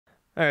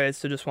Alright,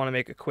 so just want to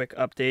make a quick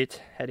update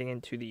heading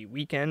into the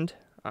weekend.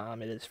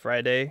 It is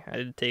Friday. I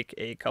did take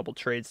a couple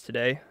trades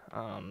today,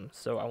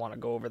 so I want to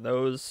go over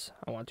those.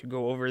 I want to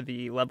go over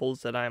the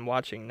levels that I'm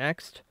watching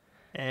next.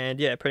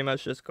 And yeah, pretty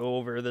much just go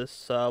over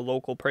this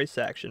local price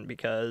action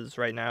because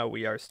right now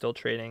we are still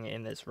trading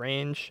in this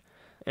range.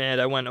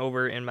 And I went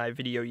over in my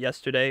video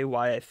yesterday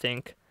why I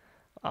think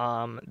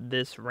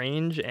this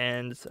range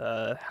and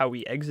how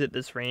we exit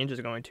this range is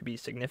going to be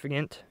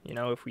significant. You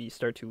know, if we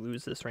start to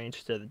lose this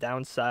range to the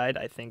downside,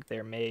 I think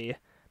there may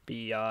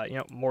be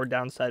more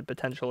downside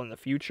potential in the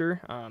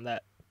future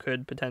that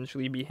could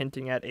potentially be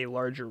hinting at a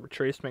larger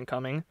retracement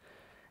coming.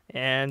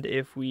 And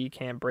if we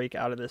can break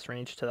out of this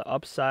range to the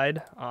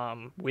upside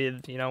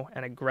with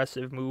an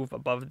aggressive move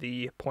above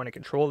the point of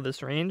control of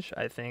this range,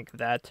 I think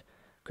that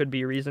could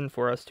be a reason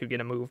for us to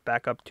get a move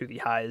back up to the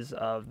highs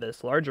of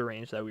this larger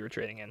range that we were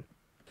trading in.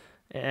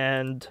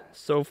 And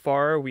so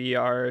far, we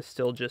are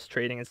still just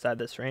trading inside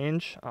this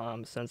range.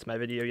 Since my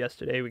video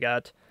yesterday, we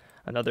got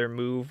another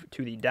move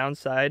to the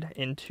downside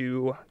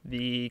into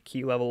the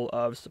key level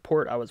of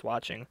support I was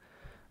watching.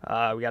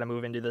 We got to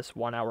move into this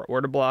 1 hour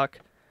order block.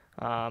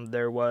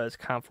 There was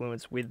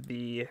confluence with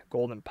the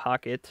golden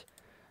pocket.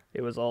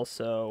 It was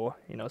also,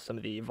 some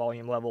of the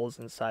volume levels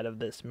inside of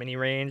this mini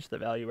range, the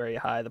value area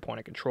high, the point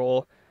of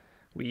control.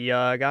 We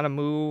got to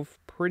move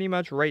pretty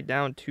much right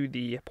down to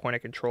the point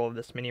of control of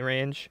this mini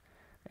range,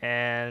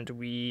 and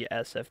we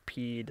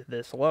SFP'd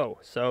this low.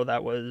 So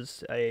that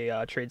was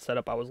a trade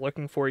setup I was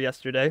looking for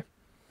yesterday.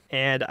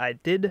 And I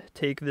did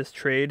take this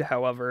trade,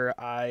 however,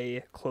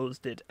 I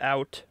closed it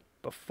out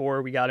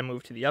before we got to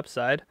move to the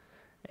upside.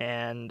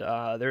 And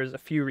there's a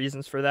few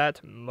reasons for that.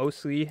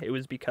 Mostly it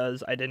was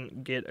because I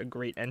didn't get a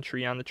great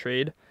entry on the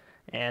trade,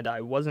 and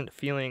I wasn't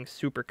feeling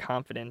super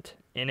confident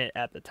in it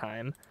at the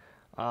time.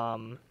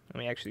 Let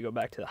me actually go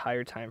back to the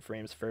higher time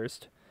frames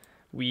first.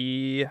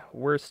 We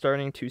were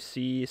starting to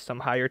see some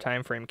higher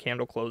time frame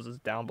candle closes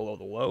down below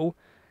the low,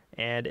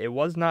 and it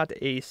was not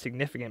a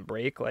significant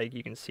break. Like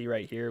you can see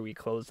right here, we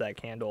closed that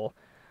candle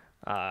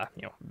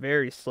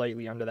very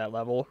slightly under that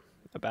level,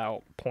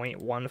 about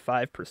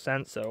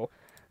 0.15%, so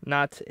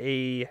not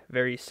a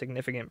very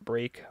significant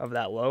break of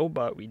that low,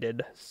 but we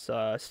did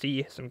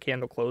see some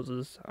candle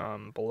closes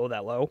below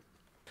that low.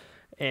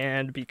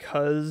 And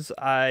because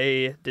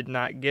I did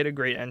not get a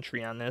great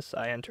entry on this,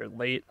 I entered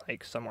late,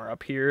 like somewhere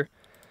up here.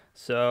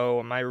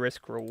 So my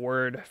risk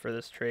reward for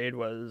this trade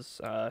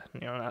was,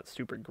 not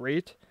super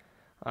great.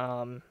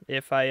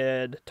 If I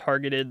had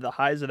targeted the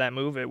highs of that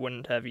move, it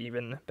wouldn't have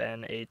even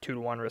been a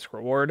 2-to-1 risk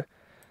reward.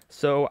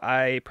 So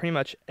I pretty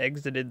much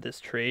exited this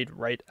trade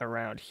right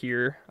around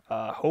here,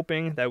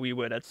 hoping that we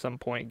would at some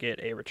point get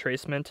a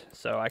retracement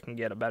so I can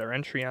get a better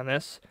entry on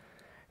this.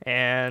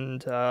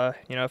 And,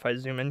 if I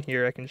zoom in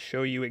here, I can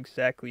show you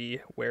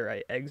exactly where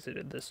I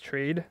exited this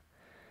trade.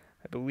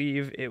 I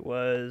believe it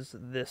was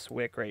this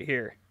wick right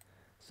here.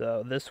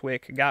 So this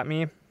wick got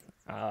me.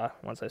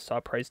 Once I saw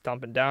price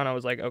dumping down, I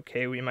was like,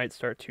 okay, we might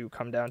start to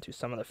come down to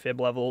some of the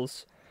fib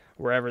levels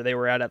wherever they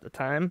were at the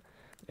time.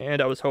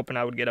 And I was hoping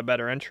I would get a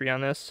better entry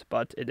on this,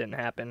 but it didn't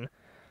happen.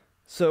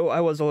 So I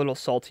was a little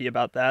salty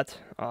about that.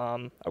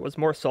 I was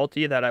more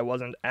salty that I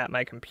wasn't at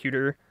my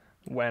computer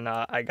when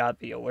I got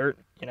the alert.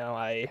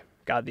 I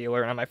got the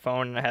alert on my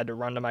phone and I had to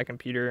run to my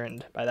computer,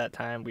 and by that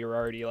time we were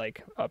already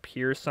like up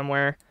here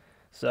somewhere.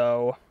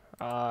 So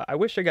I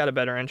wish I got a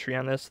better entry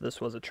on this.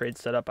 This was a trade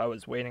setup I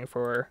was waiting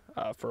for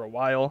a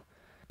while,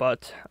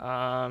 but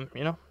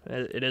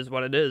it is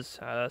what it is.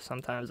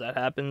 Sometimes that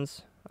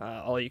happens.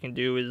 All you can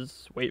do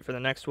is wait for the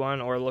next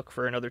one or look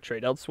for another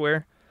trade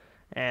elsewhere.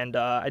 And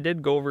I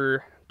did go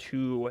over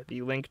to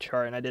the link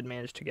chart, and I did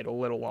manage to get a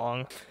little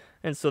long,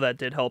 and so that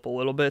did help a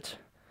little bit.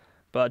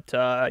 But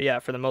yeah,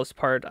 for the most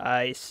part,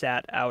 I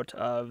sat out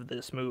of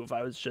this move.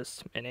 I was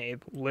just in a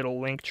little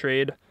link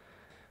trade.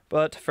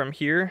 But from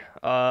here,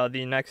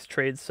 the next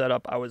trade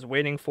setup I was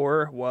waiting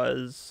for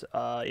was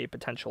a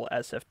potential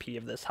SFP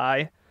of this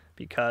high,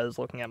 because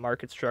looking at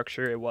market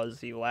structure, it was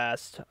the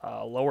last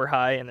lower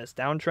high in this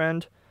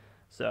downtrend.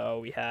 So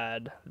we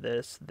had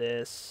this,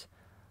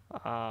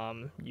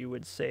 you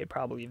would say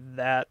probably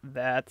that,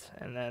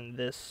 and then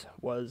this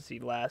was the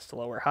last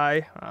lower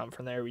high.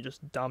 From there, we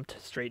just dumped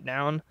straight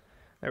down.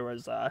 There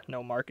was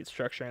no market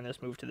structure in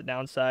this move to the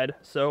downside.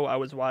 So I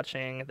was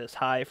watching this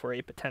high for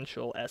a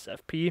potential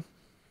SFP.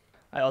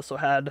 I also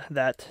had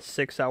that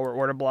 6-hour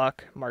order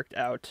block marked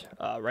out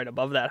right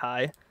above that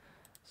high.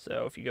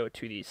 So if you go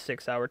to the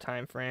 6-hour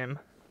time frame,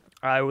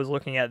 I was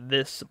looking at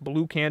this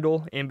blue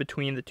candle in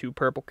between the two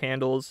purple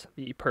candles.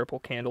 The purple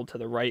candle to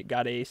the right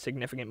got a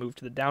significant move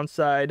to the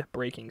downside,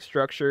 breaking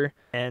structure.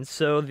 And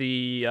so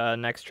the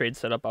next trade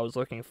setup I was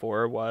looking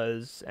for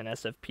was an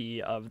SFP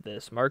of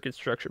this market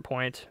structure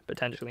point,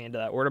 potentially into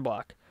that order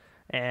block.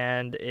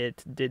 And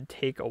it did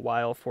take a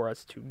while for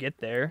us to get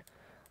there.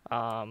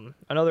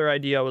 Another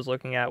idea I was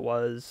looking at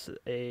was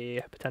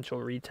a potential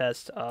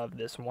retest of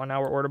this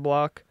 1-hour order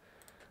block.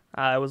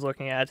 I was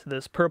looking at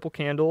this purple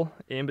candle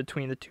in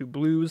between the two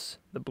blues.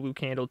 The blue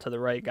candle to the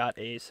right got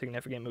a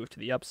significant move to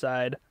the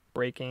upside,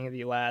 breaking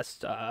the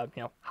last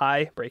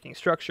high, breaking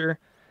structure,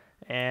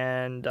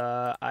 and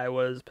I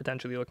was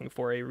potentially looking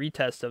for a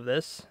retest of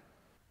this.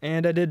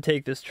 And I did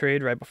take this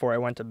trade right before I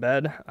went to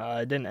bed.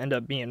 It didn't end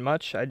up being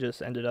much. I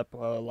just ended up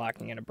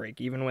locking in a break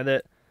even with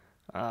it.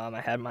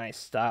 I had my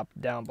stop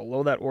down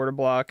below that order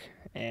block,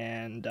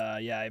 and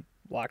yeah, I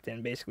locked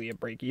in basically a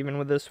break even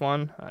with this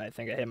one. I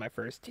think I hit my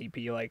first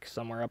TP like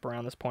somewhere up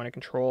around this point of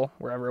control,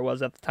 wherever it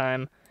was at the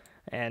time,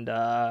 and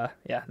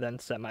yeah, then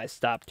set my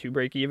stop to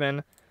break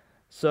even.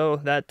 So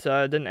that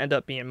didn't end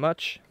up being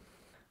much,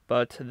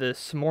 but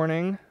this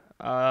morning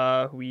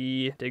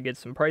we did get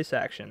some price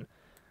action.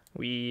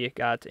 We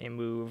got a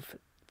move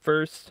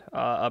first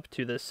up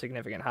to this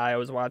significant high I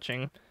was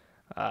watching.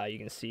 You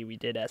can see we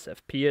did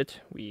SFP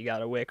it. We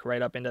got a wick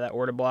right up into that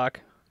order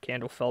block.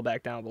 Candle fell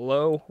back down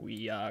below.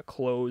 We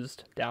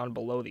closed down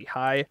below the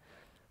high.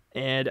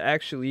 And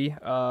actually,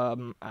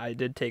 I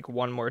did take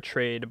one more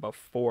trade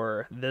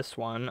before this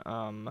one.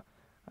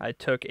 I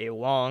took a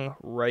long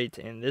right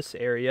in this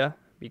area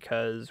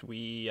because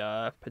we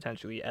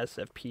potentially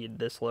SFP'd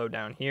this low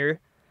down here.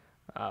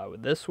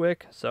 With this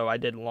wick, so I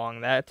did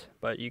long that,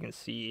 but you can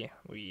see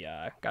we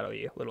got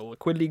a little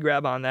liquidity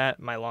grab on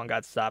that. My long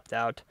got stopped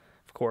out,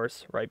 of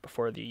course, right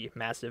before the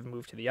massive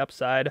move to the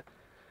upside.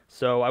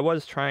 So I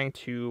was trying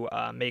to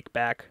make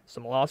back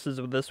some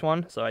losses with this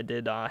one, so I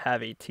did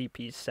have a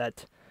TP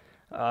set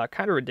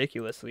kind of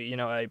ridiculously. You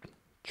know, I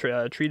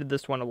treated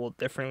this one a little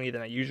differently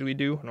than I usually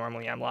do.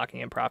 Normally I'm locking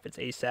in profits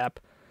ASAP,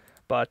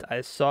 but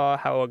I saw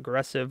how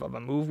aggressive of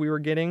a move we were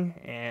getting,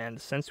 and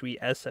since we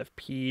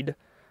SFP'd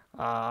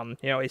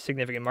a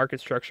significant market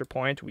structure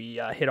point, we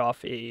hit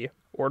off a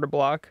order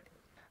block.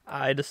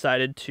 I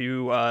decided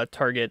to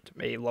target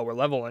a lower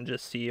level and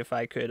just see if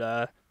I could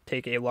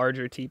take a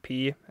larger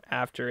TP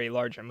after a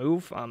larger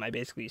move. I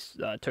basically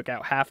took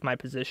out half my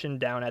position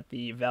down at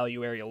the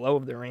value area low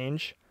of the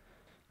range,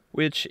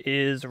 which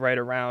is right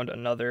around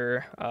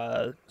another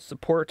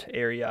support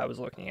area I was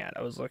looking at.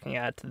 I was looking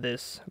at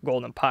this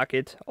golden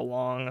pocket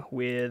along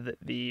with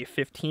the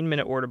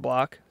 15-minute order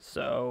block.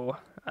 So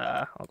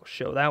I'll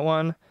show that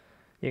one.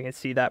 You can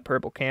see that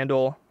purple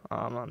candle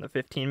on the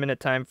 15-minute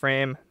time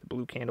frame. The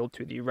blue candle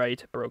to the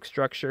right broke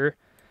structure.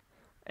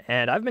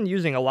 And I've been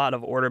using a lot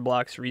of order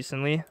blocks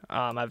recently.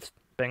 I've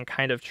been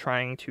kind of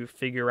trying to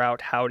figure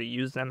out how to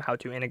use them, how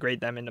to integrate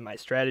them into my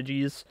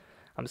strategies.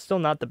 I'm still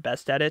not the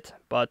best at it,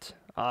 but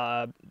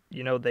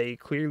they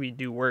clearly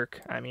do work.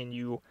 I mean,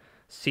 you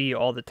see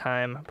all the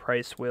time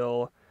price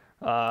will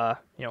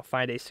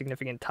find a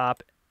significant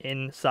top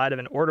inside of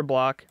an order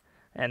block,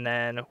 and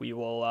then we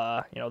will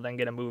then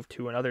get a move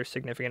to another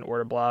significant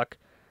order block,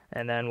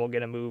 and then we'll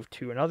get a move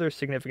to another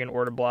significant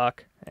order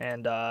block,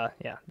 and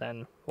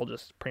then we'll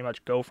just pretty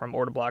much go from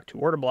order block to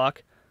order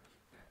block.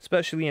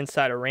 Especially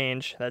inside a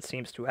range, that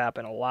seems to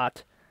happen a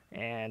lot,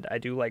 and I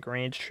do like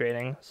range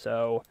trading,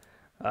 so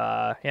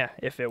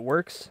if it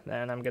works,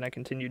 then I'm gonna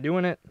continue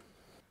doing it.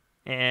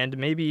 And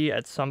maybe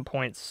at some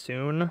point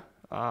soon,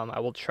 I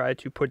will try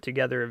to put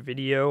together a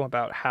video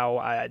about how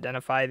I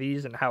identify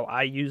these and how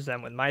I use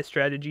them with my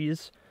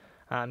strategies.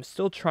 I'm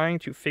still trying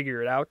to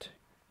figure it out.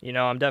 You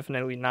know, I'm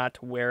definitely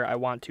not where I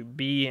want to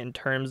be in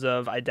terms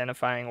of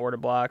identifying order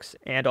blocks,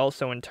 and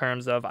also in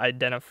terms of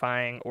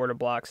identifying order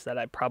blocks that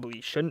I probably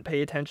shouldn't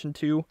pay attention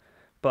to,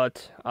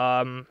 but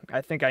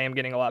I think I am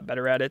getting a lot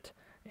better at it,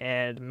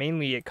 and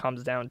mainly it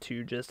comes down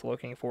to just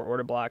looking for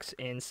order blocks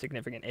in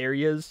significant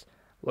areas,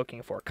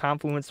 looking for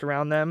confluence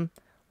around them,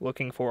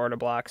 looking for order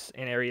blocks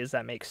in areas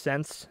that make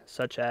sense,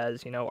 such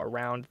as,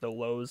 around the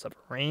lows of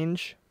a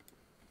range.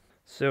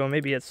 So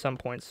maybe at some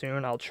point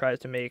soon I'll try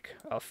to make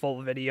a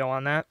full video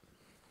on that.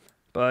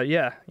 But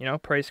yeah,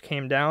 price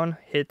came down,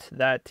 hit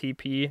that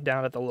TP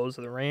down at the lows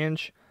of the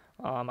range.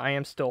 I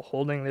am still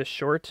holding this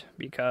short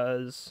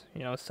because,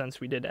 since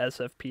we did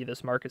SFP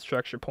this market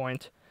structure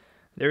point,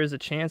 there is a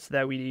chance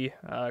that we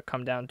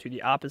come down to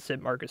the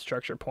opposite market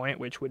structure point,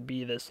 which would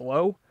be this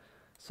low.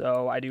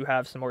 So I do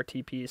have some more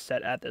TPs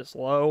set at this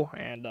low,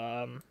 and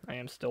I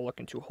am still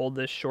looking to hold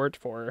this short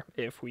for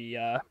if we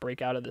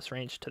break out of this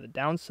range to the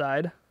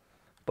downside.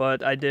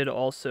 But I did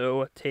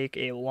also take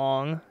a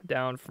long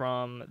down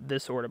from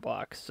this order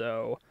block.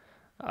 So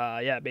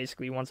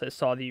basically once I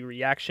saw the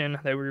reaction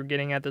that we were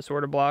getting at this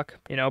order block,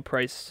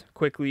 price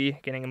quickly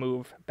getting a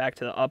move back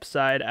to the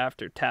upside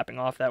after tapping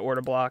off that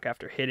order block,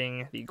 after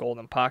hitting the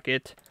golden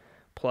pocket.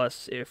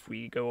 Plus, if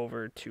we go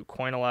over to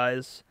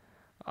Coinalyze,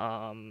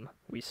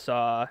 we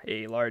saw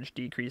a large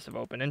decrease of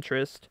open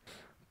interest.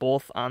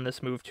 Both on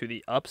this move to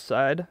the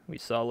upside, we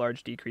saw a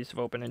large decrease of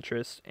open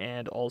interest,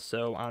 and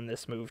also on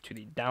this move to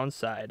the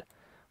downside,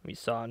 we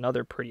saw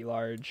another pretty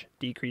large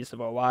decrease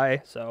of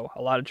OI. So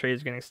a lot of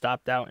trades getting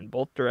stopped out in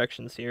both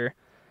directions here.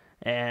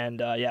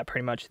 And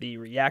pretty much the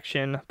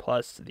reaction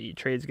plus the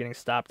trades getting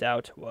stopped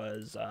out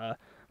was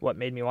what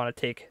made me want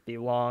to take the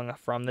long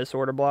from this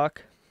order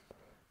block.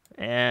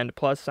 And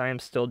plus, I am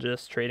still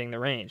just trading the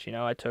range.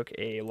 I took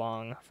a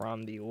long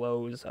from the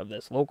lows of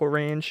this local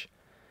range,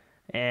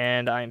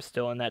 and I'm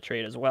still in that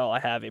trade as well. I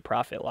have a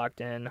profit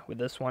locked in with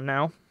this one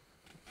now.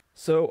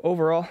 So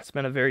overall, it's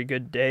been a very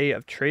good day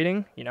of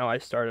trading. I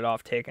started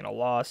off taking a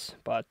loss,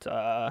 but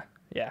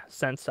yeah,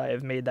 since I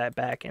have made that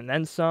back and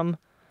then some,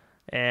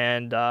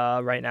 and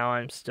right now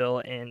I'm still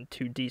in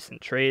two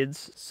decent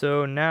trades.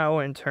 So now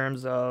in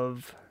terms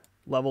of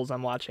levels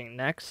I'm watching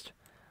next,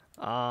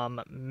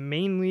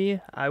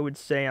 mainly I would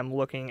say I'm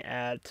looking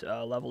at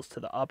levels to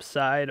the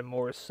upside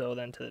more so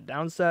than to the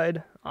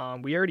downside.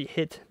 We already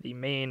hit the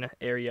main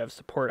area of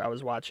support I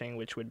was watching,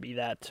 which would be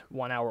that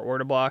 1 hour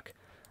order block.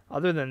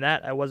 Other than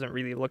that, I wasn't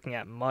really looking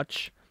at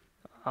much,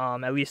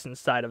 at least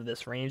inside of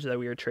this range that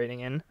we were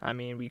trading in. I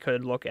mean, we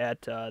could look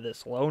at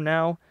this low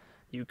now.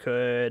 You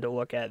could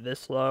look at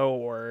this low,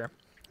 or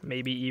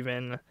maybe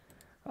even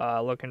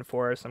looking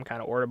for some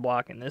kind of order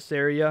block in this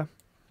area.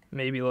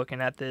 Maybe looking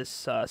at this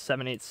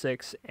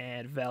 786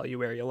 and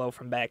value area low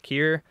from back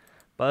here.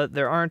 But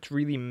there aren't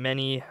really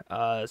many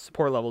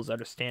support levels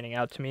that are standing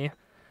out to me.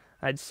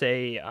 I'd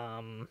say,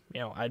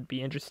 I'd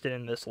be interested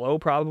in this low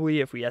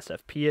probably if we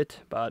SFP it,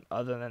 but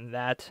other than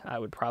that, I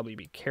would probably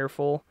be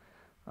careful.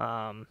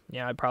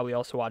 I'd probably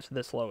also watch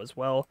this low as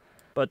well.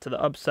 But to the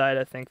upside,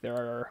 I think there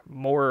are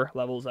more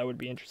levels I would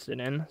be interested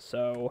in.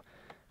 So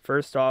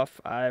first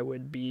off, I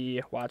would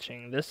be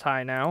watching this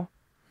high now.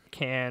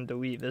 Can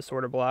delete this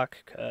order block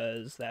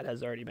because that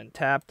has already been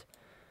tapped.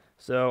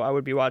 So I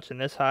would be watching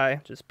this high,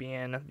 just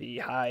being the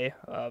high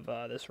of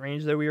this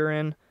range that we were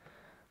in.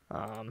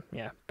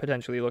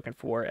 Potentially looking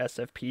for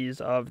SFPs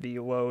of the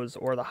lows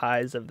or the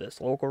highs of this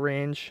local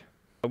range.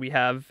 We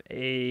have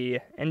a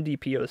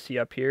NDPOC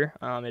up here.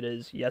 It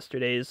is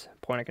yesterday's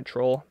point of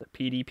control, the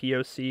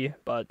PDPOC,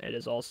 but it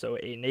is also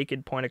a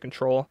naked point of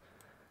control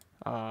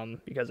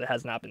because it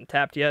has not been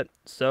tapped yet.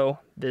 So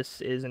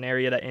this is an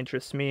area that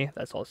interests me.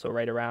 That's also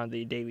right around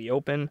the daily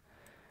open.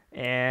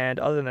 And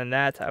other than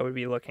that, I would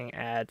be looking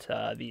at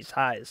these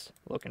highs,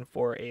 looking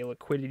for a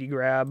liquidity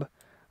grab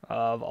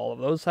of all of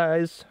those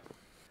highs.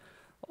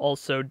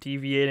 Also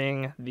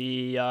deviating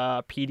the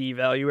PD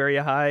value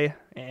area high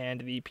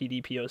and the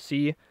PD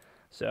POC.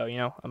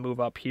 So, a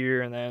move up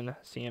here and then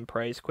seeing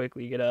price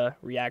quickly get a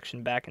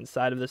reaction back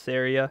inside of this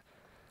area.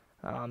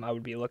 I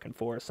would be looking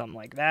for something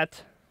like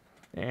that.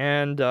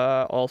 And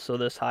also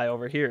this high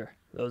over here.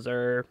 Those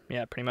are,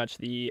 pretty much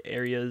the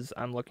areas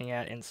I'm looking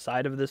at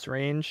inside of this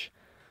range.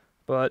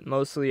 But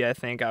mostly I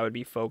think I would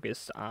be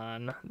focused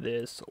on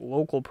this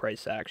local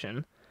price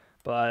action.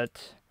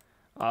 But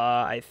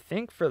I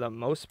think for the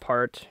most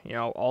part,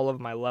 all of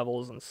my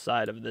levels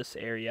inside of this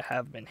area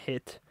have been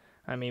hit.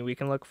 I mean, we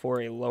can look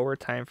for a lower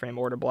time frame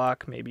order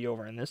block, maybe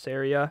over in this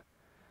area.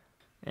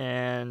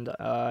 And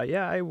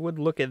I would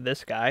look at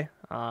this guy.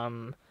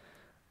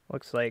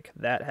 Looks like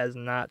that has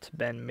not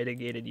been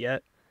mitigated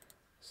yet.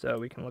 So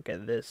we can look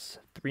at this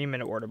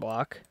 3-minute order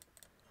block.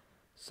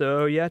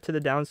 So to the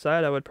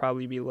downside, I would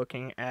probably be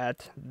looking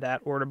at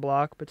that order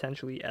block,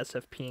 potentially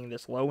SFPing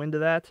this low into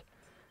that.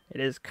 It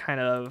is kind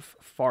of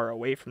far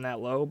away from that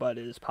low, but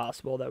it is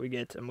possible that we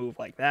get a move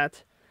like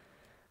that.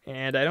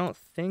 And I don't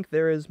think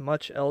there is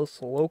much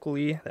else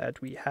locally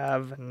that we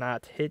have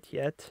not hit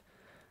yet.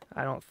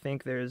 I don't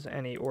think there's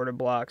any order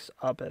blocks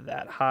up at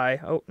that high.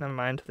 Oh, never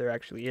mind, there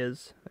actually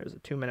is. There's a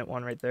 2-minute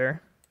one right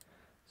there.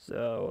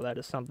 So that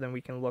is something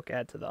we can look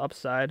at to the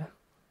upside.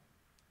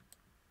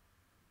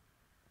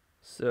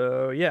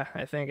 So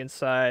I think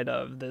inside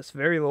of this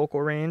very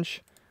local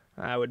range,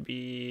 I would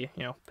be,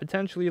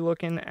 potentially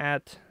looking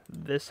at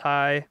this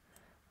high,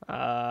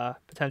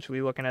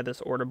 potentially looking at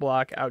this order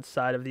block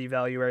outside of the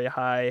value area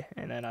high,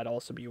 and then I'd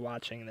also be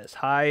watching this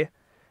high,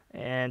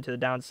 and to the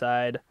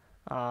downside,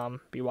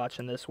 be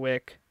watching this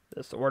wick,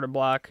 this order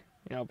block.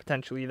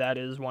 Potentially that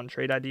is one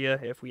trade idea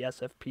if we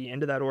SFP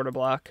into that order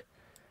block,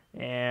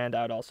 and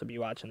I'd also be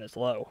watching this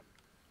low.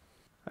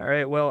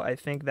 Alright, well, I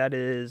think that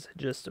is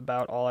just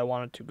about all I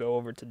wanted to go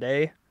over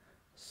today.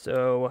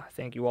 So,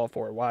 thank you all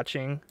for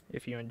watching.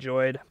 If you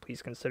enjoyed,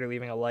 please consider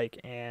leaving a like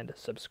and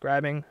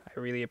subscribing. I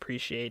really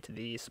appreciate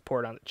the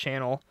support on the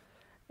channel,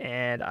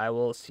 and I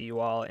will see you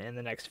all in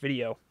the next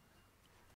video.